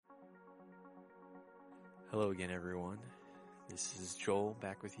Hello again, everyone. This is Joel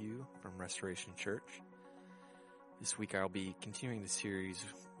back with you from Restoration Church. This week I'll be continuing the series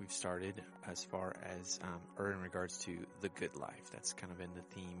we've started as far as, or in regards to the good life. That's kind of been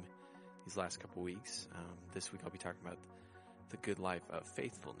the theme these last couple weeks. This week I'll be talking about the good life of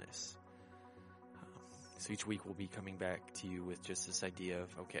faithfulness. So each week we'll be coming back to you with just this idea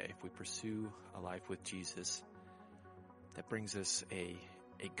of, okay, if we pursue a life with Jesus, that brings us a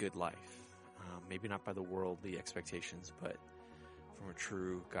good life. Maybe not by the worldly expectations, but from a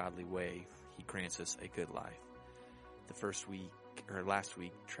true godly way, he grants us a good life. Last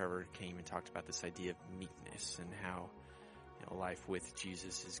week, Trevor came and talked about this idea of meekness and how, life with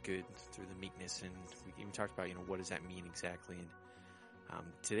Jesus is good through the meekness. And we even talked about, what does that mean exactly? And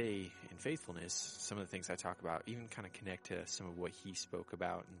today in faithfulness, some of the things I talk about even kind of connect to some of what he spoke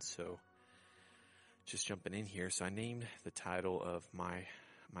about. And so just jumping in here. So I named the title of my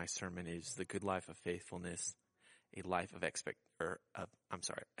sermon is The Good Life of Faithfulness, a life of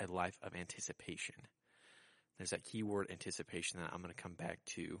anticipation. There's that key word anticipation that I'm going to come back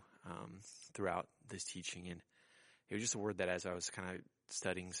to throughout this teaching. And it was just a word that as I was kind of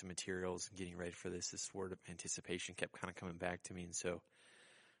studying some materials and getting ready for this word of anticipation kept kind of coming back to me. And so,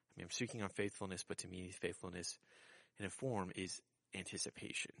 I'm speaking on faithfulness, but to me, faithfulness in a form is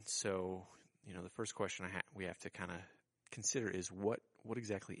anticipation. So, the first question we have to kind of consider is what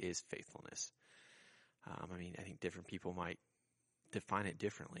exactly is faithfulness? I think different people might define it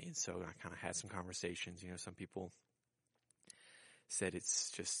differently. And so I kind of had some conversations. Some people said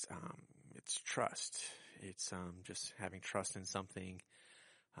it's just, it's trust. It's just having trust in something.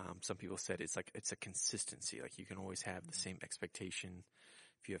 Some people said it's a consistency. Like you can always have the same expectation.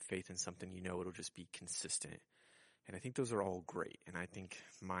 If you have faith in something, it'll just be consistent. And I think those are all great. And I think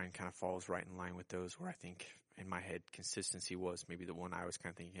mine kind of falls right in line with those where I think in my head, consistency was maybe the one I was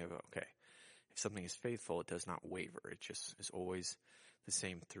kind of thinking of, okay, if something is faithful, it does not waver. It just is always the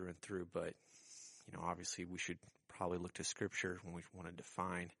same through and through. But, obviously we should probably look to scripture when we want to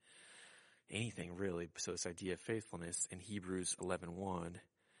define anything really. So this idea of faithfulness in Hebrews 11:1,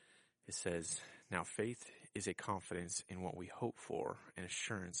 it says, now faith is a confidence in what we hope for and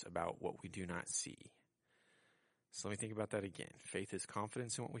assurance about what we do not see. So let me think about that again. Faith is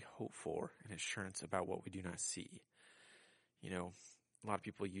confidence in what we hope for and assurance about what we do not see. A lot of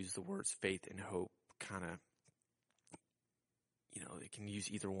people use the words faith and hope kind of, they can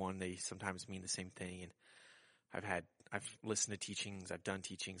use either one. They sometimes mean the same thing. And I've listened to teachings, I've done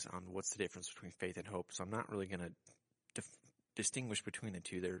teachings on what's the difference between faith and hope. So I'm not really going to distinguish between the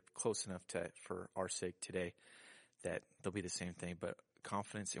two. They're close enough for our sake today that they'll be the same thing, but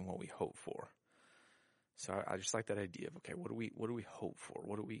confidence in what we hope for. So I just like that idea of, okay, what do we hope for?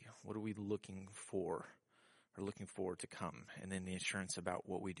 What are we looking for or looking forward to come? And then the assurance about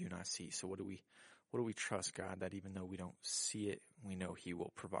what we do not see. So what do we trust God that even though we don't see it, we know he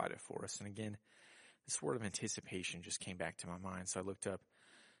will provide it for us? And again, this word of anticipation just came back to my mind. So I looked up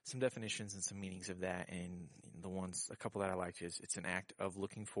some definitions and some meanings of that. And a couple that I liked is it's an act of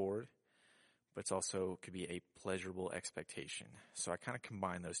looking forward, but it's also could be a pleasurable expectation. So I kind of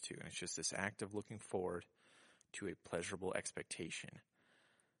combine those two, and it's just this act of looking forward to a pleasurable expectation.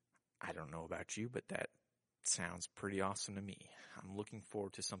 I don't know about you, but that sounds pretty awesome to me. I'm looking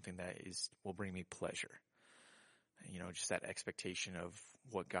forward to something that will bring me pleasure. Just that expectation of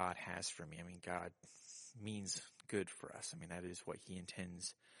what God has for me. God means good for us. That is what he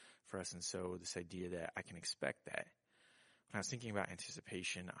intends for us. And so this idea that I can expect that. When I was thinking about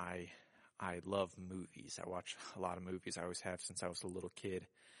anticipation, I love movies. I watch a lot of movies. I always have since I was a little kid.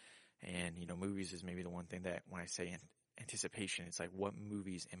 And, movies is maybe the one thing that when I say anticipation, it's like, what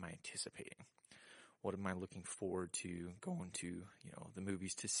movies am I anticipating? What am I looking forward to going to, the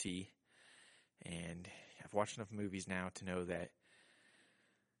movies to see? And I've watched enough movies now to know that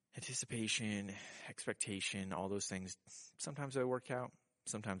anticipation, expectation, all those things, sometimes they work out,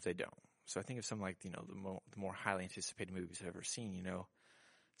 sometimes they don't. So I think of some like, the more highly anticipated movies I've ever seen,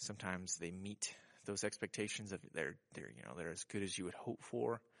 sometimes they meet those expectations of they're as good as you would hope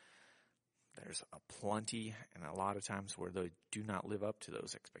for. There's a plenty and a lot of times where they do not live up to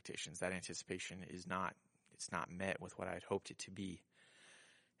those expectations. That anticipation it's not met with what I'd hoped it to be.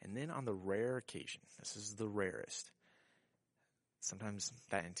 And then on the rare occasion, this is the rarest, sometimes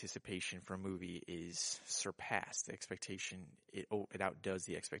that anticipation for a movie is surpassed. The expectation, it outdoes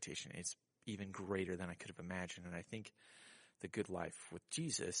the expectation. It's even greater than I could have imagined. And I think the good life with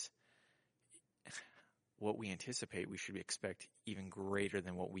Jesus, what we anticipate, we should expect even greater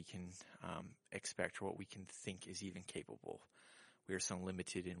than what we can expect or what we can think is even capable. We are so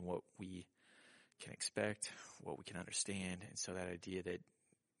limited in what we can expect, what we can understand. And so that idea that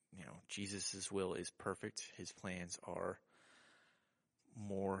Jesus' will is perfect. His plans are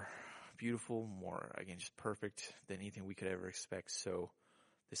more beautiful, more, again, just perfect than anything we could ever expect. So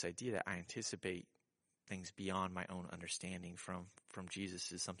this idea that I anticipate things beyond my own understanding from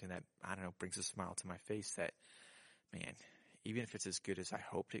Jesus is something that, I don't know, brings a smile to my face that, man, even if it's as good as I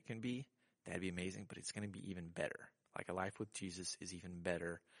hoped it can be, that'd be amazing, but it's going to be even better. Like a life with Jesus is even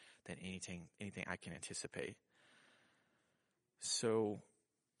better than anything I can anticipate. So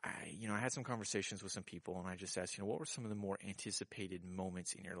I had some conversations with some people, and I just asked, what were some of the more anticipated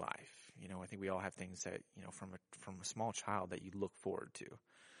moments in your life? I think we all have things that, from a small child that you look forward to.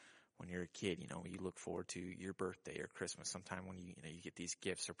 When you're a kid, you look forward to your birthday or Christmas, sometime when you get these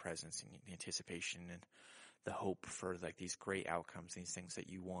gifts or presents and the anticipation and the hope for like these great outcomes, these things that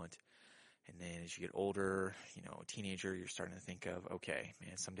you want. And then as you get older, a teenager, you're starting to think of, okay,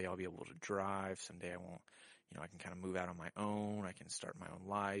 man, someday I'll be able to drive. Someday I won't, I can kind of move out on my own. I can start my own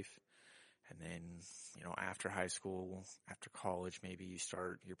life. And then, after high school, after college, maybe you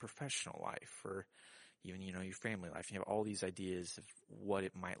start your professional life or even, your family life. You have all these ideas of what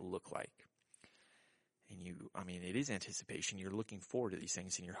it might look like. And it is anticipation. You're looking forward to these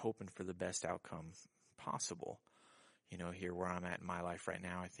things and you're hoping for the best outcome possible. Here where I'm at in my life right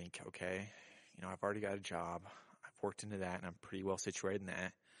now, I think, okay, I've already got a job. I've worked into that and I'm pretty well situated in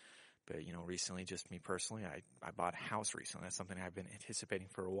that. But, recently, just me personally, I bought a house recently. That's something I've been anticipating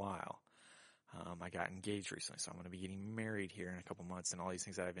for a while. I got engaged recently, so I'm going to be getting married here in a couple months and all these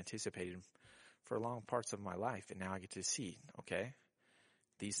things that I've anticipated for long parts of my life. And now I get to see, okay,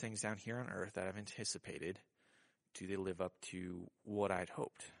 these things down here on earth that I've anticipated, do they live up to what I'd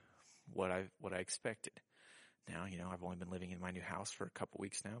hoped, what I expected? Now, I've only been living in my new house for a couple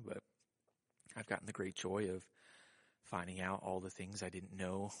weeks now, but I've gotten the great joy of finding out all the things I didn't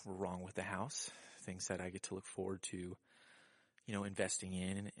know were wrong with the house, things that I get to look forward to, investing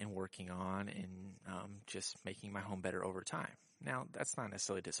in and working on and just making my home better over time. Now, that's not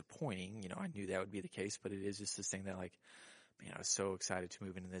necessarily disappointing. I knew that would be the case, but it is just this thing that like, man, I was so excited to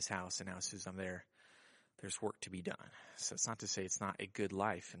move into this house, and now as soon as I'm there, there's work to be done. So it's not to say it's not a good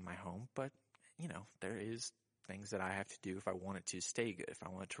life in my home, but, there is things that I have to do if I want it to stay good, if I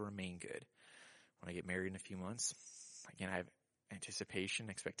want it to remain good. When I get married in a few months, again, I have anticipation,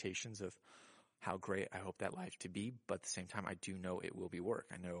 expectations of how great I hope that life to be, but at the same time, I do know it will be work.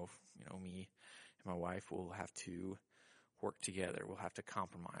 I know, me and my wife will have to work together. We'll have to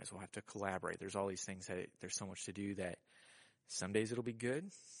compromise. We'll have to collaborate. There's all these things that there's so much to do that some days it'll be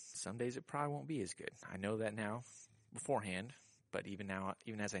good. Some days it probably won't be as good. I know that now beforehand, but even now,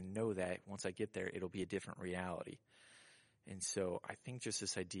 even as I know that, once I get there, it'll be a different reality. And so I think just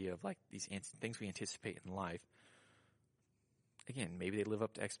this idea of like these things we anticipate in life, again, maybe they live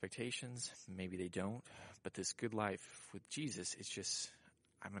up to expectations, maybe they don't, but this good life with Jesus, it's just,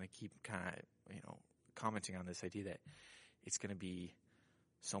 I'm going to keep kind of, commenting on this idea that it's going to be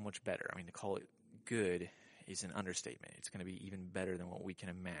so much better. I mean, to call it good is an understatement. It's going to be even better than what we can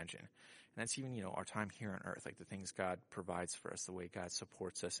imagine. And that's even, our time here on earth, like the things God provides for us, the way God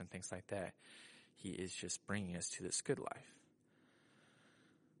supports us and things like that. He is just bringing us to this good life.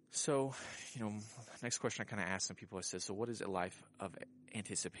 So, next question I kind of ask some people, I said, so what does a life of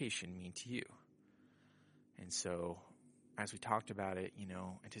anticipation mean to you? And so, as we talked about it,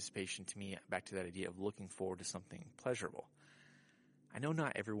 anticipation to me, back to that idea of looking forward to something pleasurable. I know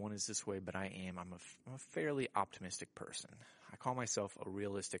not everyone is this way, but I am. I'm a fairly optimistic person. I call myself a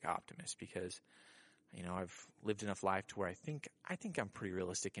realistic optimist because, I've lived enough life to where I think I'm pretty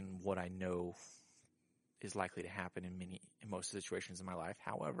realistic in what I know is likely to happen in most situations in my life.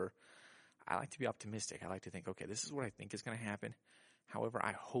 However, I like to be optimistic. I like to think, okay, this is what I think is going to happen. However,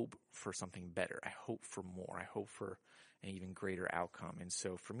 I hope for something better. I hope for more. I hope for an even greater outcome. And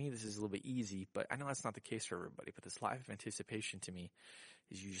so for me, this is a little bit easy, but I know that's not the case for everybody. But this life of anticipation to me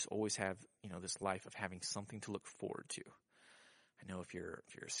is you just always have, this life of having something to look forward to. I know if you're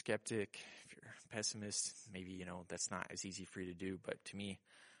a skeptic, if you're a pessimist, maybe, that's not as easy for you to do. But to me,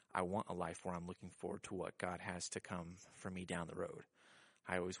 I want a life where I'm looking forward to what God has to come for me down the road.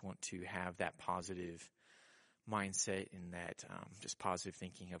 I always want to have that positive mindset and that just positive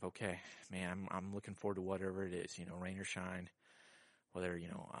thinking of, okay, man, I'm looking forward to whatever it is, rain or shine, whether,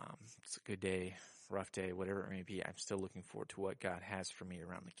 it's a good day, rough day, whatever it may be. I'm still looking forward to what God has for me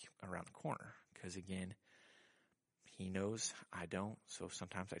around the corner. Because again, He knows, I don't. So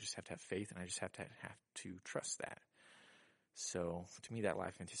sometimes I just have to have faith and I just have to trust that. So to me, that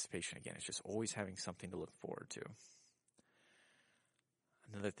life anticipation, again, is just always having something to look forward to.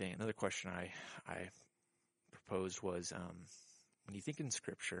 Another question I proposed was, when you think in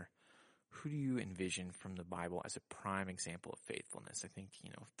Scripture, who do you envision from the Bible as a prime example of faithfulness? I think,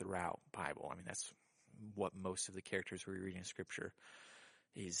 throughout Bible, I mean, that's what most of the characters we read in Scripture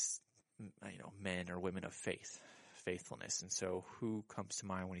is, men or women of faithfulness. And so who comes to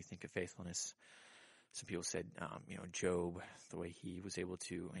mind when you think of faithfulness? Some people said, Job, the way he was able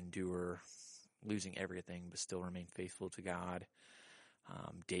to endure losing everything but still remain faithful to God.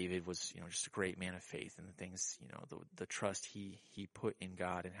 David was, just a great man of faith, and the things, the trust he put in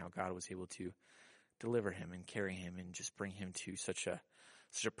God and how God was able to deliver him and carry him and just bring him to such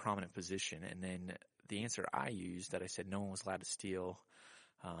a prominent position. And then the answer I used that I said no one was allowed to steal,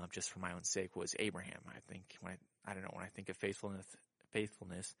 just for my own sake, was Abraham. I think when I think of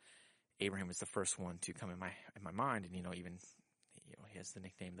faithfulness, Abraham is the first one to come in my mind. And, even, he has the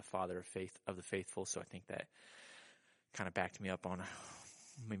nickname, the father of the faithful. So I think that kind of backed me up on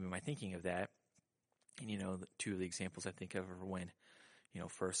maybe my thinking of that. And, two of the examples I think of are when,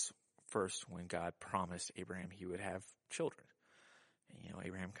 first when God promised Abraham he would have children. And,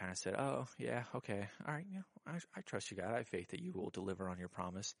 Abraham kind of said, oh, yeah, okay, all right, I trust you, God. I have faith that you will deliver on your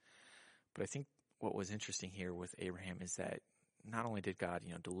promise. But I think what was interesting here with Abraham is that not only did God,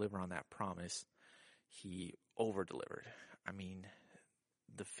 deliver on that promise, he over-delivered. I mean,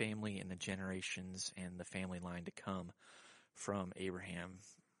 the family and the generations and the family line to come from Abraham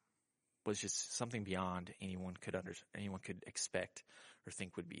was just something beyond anyone could expect or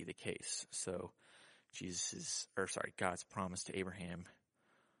think would be the case. So God's promise to Abraham,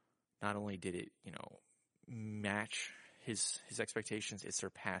 not only did it, match his expectations, it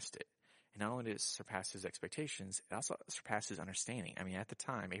surpassed it. And not only did it surpass his expectations, it also surpassed his understanding. I mean, at the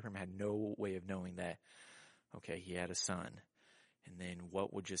time, Abraham had no way of knowing that, okay, he had a son, and then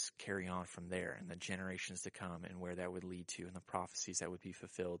what would just carry on from there, and the generations to come, and where that would lead to, and the prophecies that would be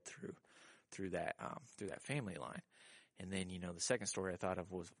fulfilled through that family line. And then, the second story I thought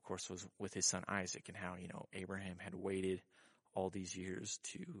of was with his son Isaac, and how, Abraham had waited all these years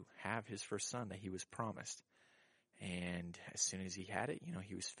to have his first son that he was promised. And as soon as he had it,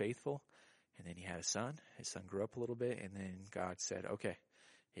 he was faithful, and then he had a son. His son grew up a little bit, and then God said, okay,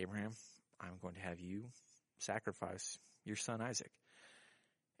 Abraham, I'm going to have you sacrifice your son Isaac.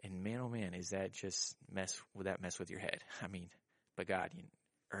 And man, oh man, would that mess with your head? I mean, but God,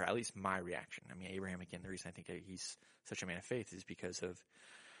 or at least my reaction. I mean, Abraham, again, the reason I think he's such a man of faith is because of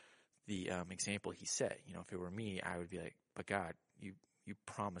the example he set. If it were me, I would be like, but God, you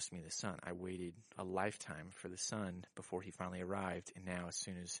promised me the son. I waited a lifetime for the son before he finally arrived, and now as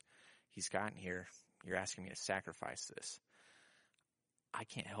soon as he's gotten here, you're asking me to sacrifice this. I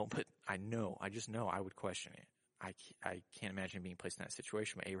can't help but I just know I would question it. I can't imagine being placed in that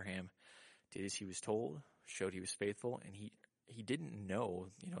situation, but Abraham did as he was told, showed he was faithful, and he didn't know,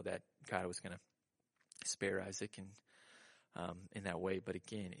 that God was going to spare Isaac and in that way. But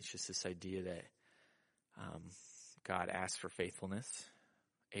again, it's just this idea that God asked for faithfulness.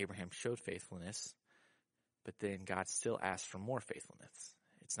 Abraham showed faithfulness, but then God still asked for more faithfulness.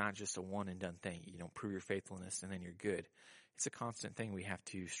 It's not just a one and done thing. You don't prove your faithfulness and then you're good. It's a constant thing we have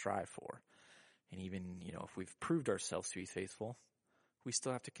to strive for. And even, if we've proved ourselves to be faithful, we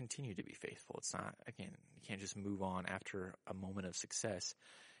still have to continue to be faithful. It's not, again, you can't just move on after a moment of success.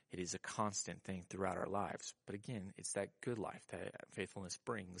 It is a constant thing throughout our lives. But again, it's that good life that faithfulness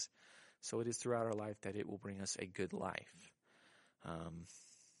brings. So it is throughout our life that it will bring us a good life.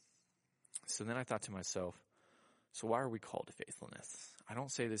 So then I thought to myself, so why are we called to faithfulness? I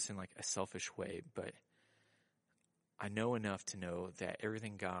don't say this in like a selfish way, but I know enough to know that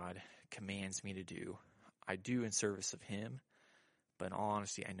everything God commands me to do, I do in service of Him. But in all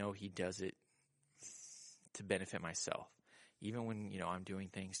honesty, I know He does it to benefit myself. Even when, I'm doing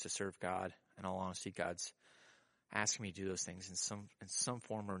things to serve God, in all honesty, God's asking me to do those things in some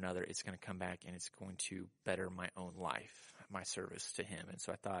form or another. It's going to come back and it's going to better my own life, my service to Him. And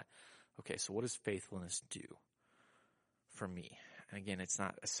so I thought, okay, so what does faithfulness do for me? And again, it's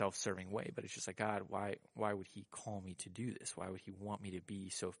not a self-serving way, but it's just like, God, why would He call me to do this? Why would He want me to be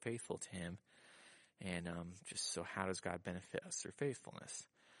so faithful to Him? And just so how does God benefit us through faithfulness?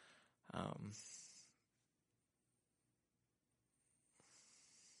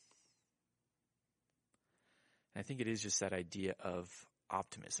 I think it is just that idea of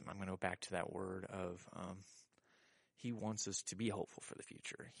optimism. I'm going to go back to that word of He wants us to be hopeful for the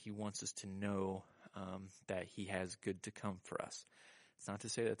future. He wants us to know that He has good to come for us. It's not to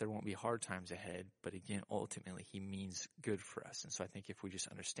say that there won't be hard times ahead, but again, ultimately, He means good for us. And so I think if we just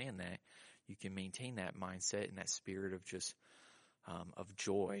understand that, you can maintain that mindset and that spirit of just of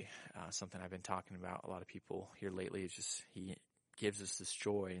joy. Something I've been talking about a lot of people here lately is just He gives us this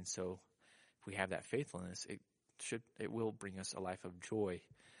joy. And so if we have that faithfulness, it will bring us a life of joy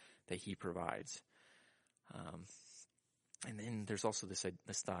that he provides. And then there's also this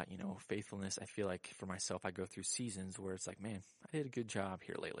thought, faithfulness. I feel like for myself, I go through seasons where it's like, man, I did a good job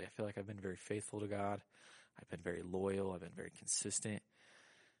here lately. I feel like I've been very faithful to God. I've been very loyal. I've been very consistent.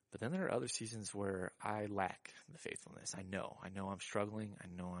 But then there are other seasons where I lack the faithfulness. I know I'm struggling. I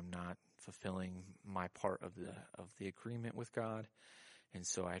know I'm not fulfilling my part of the agreement with God. And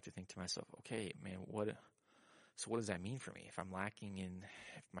so I have to think to myself, okay, man, what does that mean for me? If I'm lacking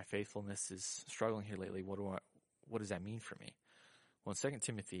if my faithfulness is struggling here lately, what does that mean for me? Well, in 2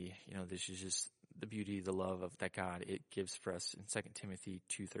 Timothy, this is just the beauty, the love of that God, it gives for us. In 2 Timothy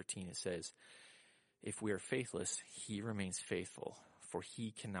 2:13, it says, if we are faithless, he remains faithful, for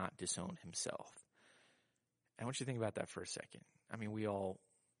he cannot disown himself. I want you to think about that for a second. I mean, we all,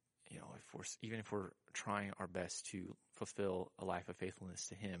 even if we're trying our best to fulfill a life of faithfulness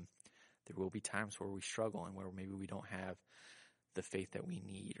to him, there will be times where we struggle and where maybe we don't have the faith that we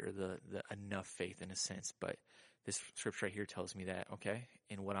need, or the enough faith in a sense. But this scripture right here tells me that, okay,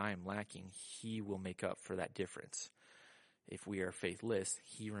 in what I am lacking, he will make up for that difference. If we are faithless,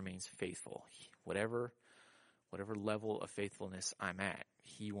 he remains faithful. Whatever level of faithfulness I'm at,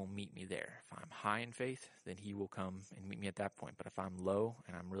 he will meet me there. If I'm high in faith, then he will come and meet me at that point. But if I'm low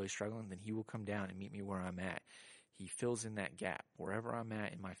and I'm really struggling, then he will come down and meet me where I'm at. He fills in that gap. Wherever I'm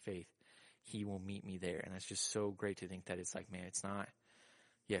at in my faith, he will meet me there. And that's just so great to think that it's like, man, it's not,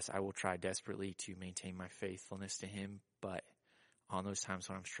 yes, I will try desperately to maintain my faithfulness to him, but on those times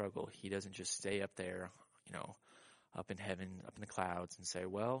when I'm struggling, he doesn't just stay up there, up in heaven, up in the clouds, and say,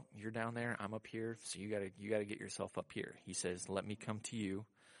 well, you're down there, I'm up here, so you gotta get yourself up here. He says, let me come to you.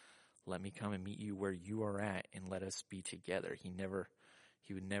 Let me come and meet you where you are at, and let us be together. He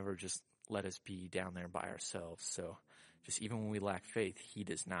would never just let us be down there by ourselves. So just even when we lack faith, he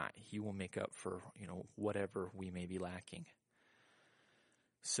does not. He will make up for, whatever we may be lacking.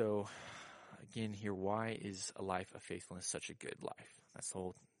 So again here, why is a life of faithfulness such a good life? That's the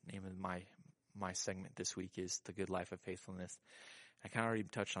whole name of my segment this week, is the good life of faithfulness. I kind of already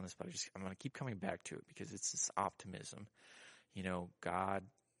touched on this, but I'm going to keep coming back to it because it's this optimism.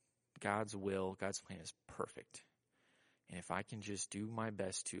 God's will, God's plan is perfect. And if I can just do my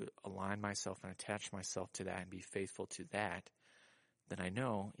best to align myself and attach myself to that and be faithful to that, then I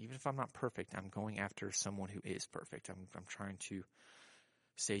know, even if I'm not perfect, I'm going after someone who is perfect. I'm trying to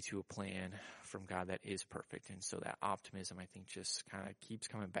stay to a plan from God that is perfect. And so that optimism, I think, just kind of keeps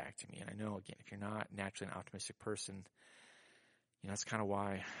coming back to me. And I know, again, if you're not naturally an optimistic person, that's kind of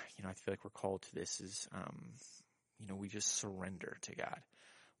why, I feel like we're called to this is, we just surrender to God.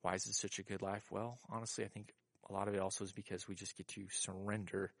 Why is this such a good life? Well, honestly, I think a lot of it also is because we just get to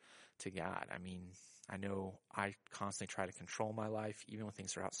surrender to God. I mean, I know I constantly try to control my life, even when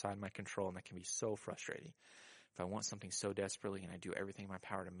things are outside my control, and that can be so frustrating. If I want something so desperately and I do everything in my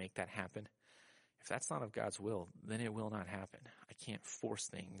power to make that happen, if that's not of God's will, then it will not happen. I can't force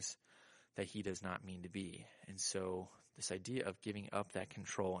things that he does not mean to be. And so this idea of giving up that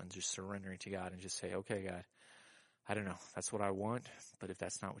control and just surrendering to God and just say, okay, God, I don't know, that's what I want, but if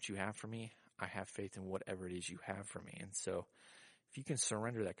that's not what you have for me, I have faith in whatever it is you have for me. And so if you can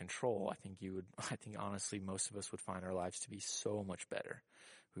surrender that control, I think honestly, most of us would find our lives to be so much better.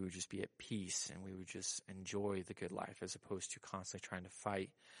 We would just be at peace and we would just enjoy the good life as opposed to constantly trying to fight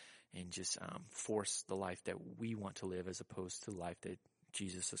and just force the life that we want to live as opposed to the life that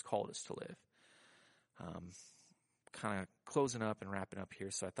Jesus has called us to live. Kind of closing up and wrapping up here.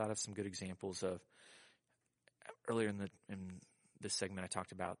 So I thought of some good examples of earlier in this segment, I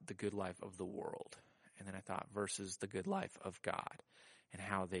talked about the good life of the world. And then I thought versus the good life of God and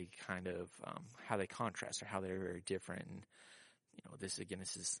how they kind of, how they contrast or how they're very different. And, this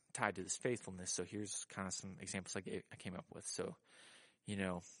is tied to this faithfulness. So here's kind of some examples I came up with. So,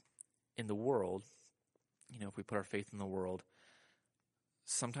 in the world, if we put our faith in the world,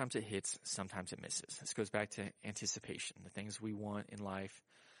 sometimes it hits, sometimes it misses. This goes back to anticipation, the things we want in life.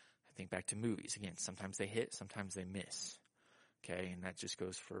 I think back to movies. Again, sometimes they hit, sometimes they miss. Okay, and that just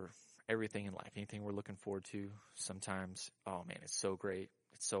goes for everything in life. Anything we're looking forward to, sometimes, oh man, it's so great,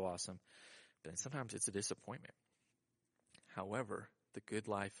 it's so awesome. But then sometimes it's a disappointment. However, the good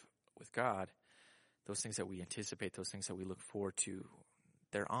life with God, those things that we anticipate, those things that we look forward to,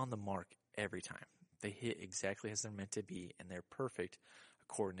 they're on the mark every time. They hit exactly as they're meant to be, and they're perfect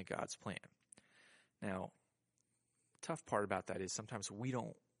according to God's plan. Now, tough part about that is sometimes we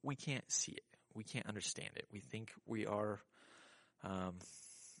can't see it. We can't understand it. We think we are,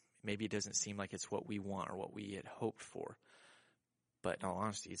 maybe it doesn't seem like it's what we want or what we had hoped for. But in all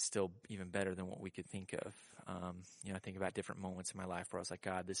honesty, it's still even better than what we could think of. I think about different moments in my life where I was like,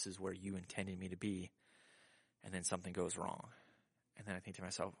 God, this is where you intended me to be. And then something goes wrong. And then I think to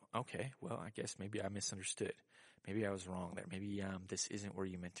myself, okay, well, I guess maybe I misunderstood. Maybe I was wrong there. Maybe this isn't where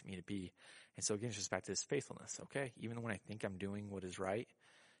you meant me to be. And so again, it's just back to this faithfulness. Okay, even when I think I'm doing what is right,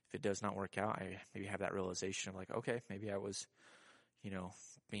 if it does not work out, I maybe have that realization of like, okay, maybe I was,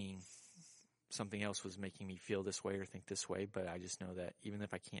 being something else was making me feel this way or think this way. But I just know that even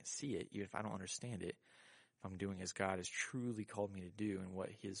if I can't see it, even if I don't understand it, if I'm doing as God has truly called me to do and what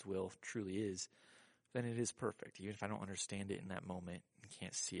His will truly is, then it is perfect, even if I don't understand it in that moment and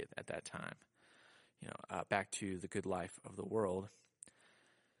can't see it at that time. Back to the good life of the world,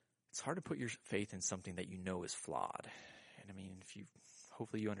 it's hard to put your faith in something that you know is flawed. And I mean,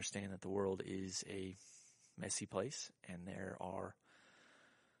 hopefully you understand that the world is a messy place, and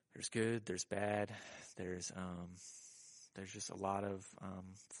there's good, there's bad, there's just a lot of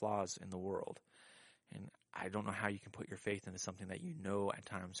flaws in the world. And I don't know how you can put your faith into something that you know at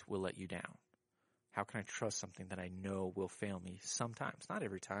times will let you down. How can I trust something that I know will fail me sometimes? Not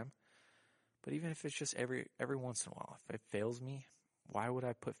every time, but even if it's just every once in a while. If it fails me, why would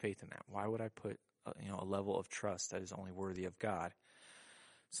I put faith in that? Why would I put a level of trust that is only worthy of God?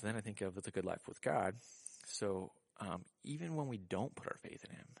 So then I think of the good life with God. So even when we don't put our faith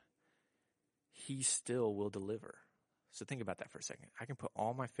in Him, He still will deliver. So think about that for a second. I can put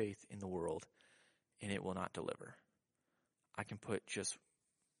all my faith in the world and it will not deliver. I can put just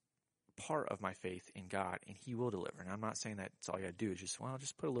part of my faith in God and He will deliver. And I'm not saying that it's all you got to do is just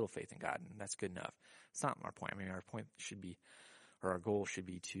put a little faith in God and that's good enough. It's not my point. I mean, our point should be, or our goal should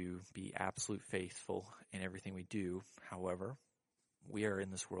be to be absolute faithful in everything we do. However, we are in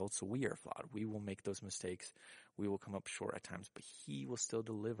this world, so we are flawed. We will make those mistakes. We will come up short at times, but He will still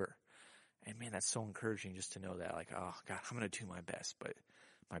deliver. And man, that's so encouraging just to know that, like, oh God, I'm going to do my best, but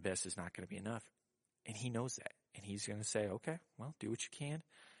my best is not going to be enough. And He knows that. And He's going to say, okay, well, do what you can.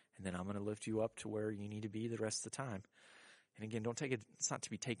 And then I'm going to lift you up to where you need to be the rest of the time. And again, it's not to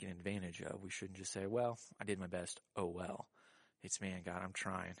be taken advantage of. We shouldn't just say, well, I did my best. Oh, well. It's, man, God, I'm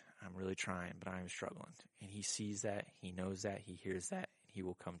trying. I'm really trying, but I'm struggling. And He sees that. He knows that. He hears that. And He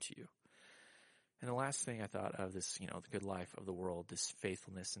will come to you. And the last thing I thought of this, the good life of the world, this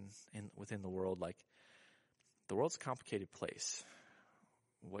faithfulness and within the world, like the world's a complicated place.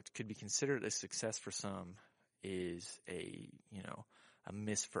 What could be considered a success for some is a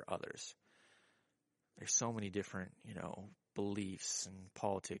miss for others. There's so many different, beliefs and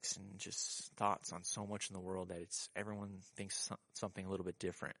politics and just thoughts on so much in the world that everyone thinks something a little bit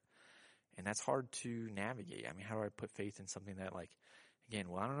different. And that's hard to navigate. I mean, how do I put faith in something that again,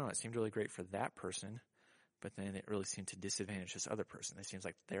 well, I don't know, it seemed really great for that person, but then it really seemed to disadvantage this other person. It seems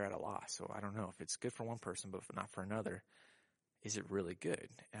like they're at a loss. So I don't know if it's good for one person, but not for another. Is it really good?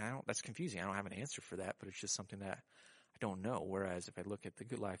 And that's confusing. I don't have an answer for that, but it's just something that I don't know. Whereas if I look at the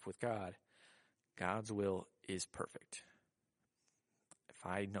good life with God, God's will is perfect. If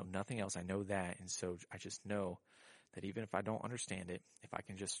I know nothing else, I know that. And so I just know that even if I don't understand it, if I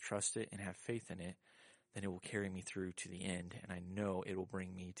can just trust it and have faith in it, then it will carry me through to the end. And I know it will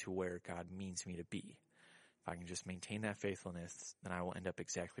bring me to where God means me to be. If I can just maintain that faithfulness, then I will end up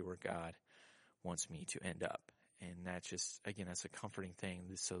exactly where God wants me to end up. And that's just, again, that's a comforting thing.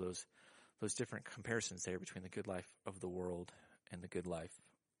 So those different comparisons there between the good life of the world and the good life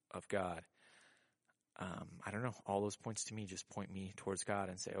of God, I don't know, all those points to me just point me towards God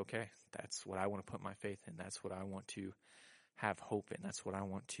and say, okay, that's what I want to put my faith in. That's what I want to have hope in. That's what I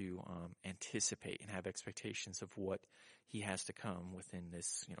want to anticipate and have expectations of what He has to come within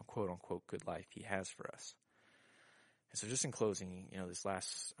this, quote unquote good life He has for us. And so just in closing, this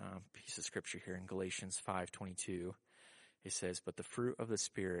last piece of scripture here in Galatians 5:22, it says, but the fruit of the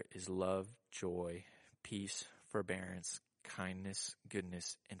Spirit is love, joy, peace, forbearance, kindness,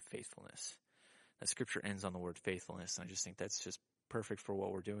 goodness, and faithfulness. That scripture ends on the word faithfulness, and I just think that's just perfect for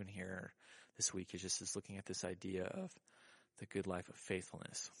what we're doing here this week, is just looking at this idea of the good life of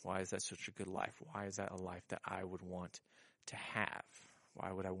faithfulness. Why is that such a good life? Why is that a life that I would want to have?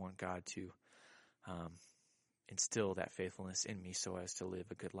 Why would I want God to instill that faithfulness in me so as to live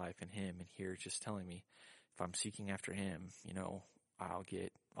a good life in Him? And here it's just telling me, if I'm seeking after Him, I'll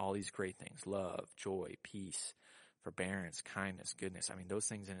get all these great things: love, joy, peace, forbearance, kindness, goodness. I mean, those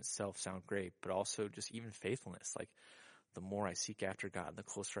things in itself sound great, but also just even faithfulness. Like, the more I seek after God, the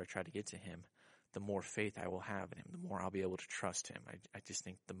closer I try to get to Him, the more faith I will have in Him, the more I'll be able to trust Him. I just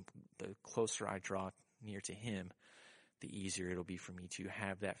think the closer I draw near to Him, the easier it'll be for me to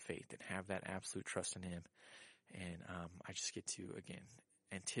have that faith and have that absolute trust in Him. And I just get to, again,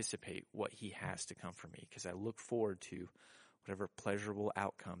 anticipate what He has to come for me, because I look forward to whatever pleasurable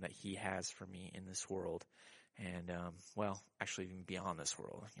outcome that He has for me in this world. And, actually even beyond this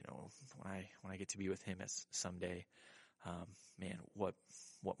world, when I get to be with Him someday, Man, what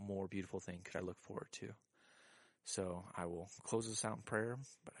more beautiful thing could I look forward to? So I will close this out in prayer,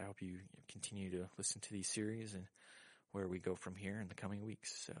 but I hope you continue to listen to these series and where we go from here in the coming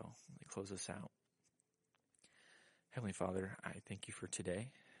weeks. So let me close this out. Heavenly Father, I thank you for today.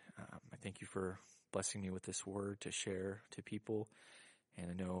 I thank you for blessing me with this word to share to people.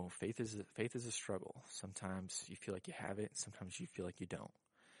 And I know faith is a struggle. Sometimes you feel like you have it, sometimes you feel like you don't.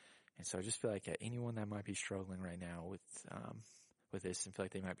 And so I just feel like anyone that might be struggling right now with this and feel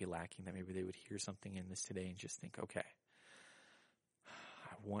like they might be lacking, that maybe they would hear something in this today and just think, okay,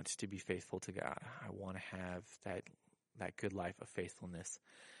 I want to be faithful to God. I want to have that good life of faithfulness.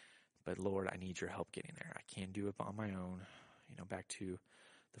 But Lord, I need your help getting there. I can't do it on my own. Back to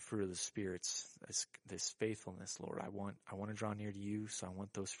the fruit of the spirits, this faithfulness, Lord. I want to draw near to you, so I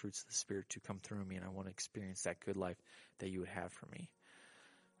want those fruits of the Spirit to come through me, and I want to experience that good life that you would have for me.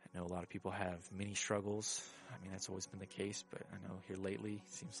 I know a lot of people have many struggles. I mean, that's always been the case, but I know here lately,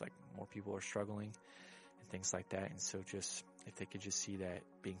 it seems like more people are struggling and things like that. And so just, if they could just see that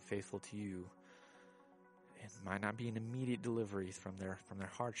being faithful to you, it might not be an immediate delivery from their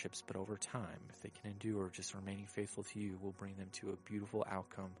hardships, but over time, if they can endure just remaining faithful to you, will bring them to a beautiful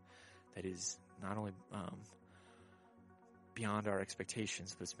outcome that is not only beyond our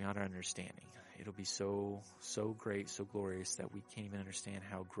expectations, but it's beyond our understanding. It'll be so great, so glorious that we can't even understand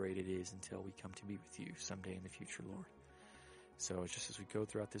how great it is until we come to be with you someday in the future, Lord. So just as we go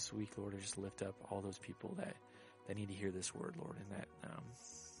throughout this week, Lord, I just lift up all those people that need to hear this word, Lord, and that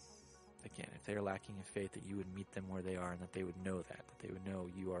again, if they're lacking in faith, that you would meet them where they are, and that they would know that they would know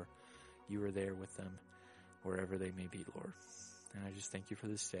you are there with them wherever they may be, Lord. And I just thank you for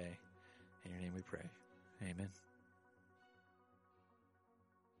this day. In your name we pray. Amen.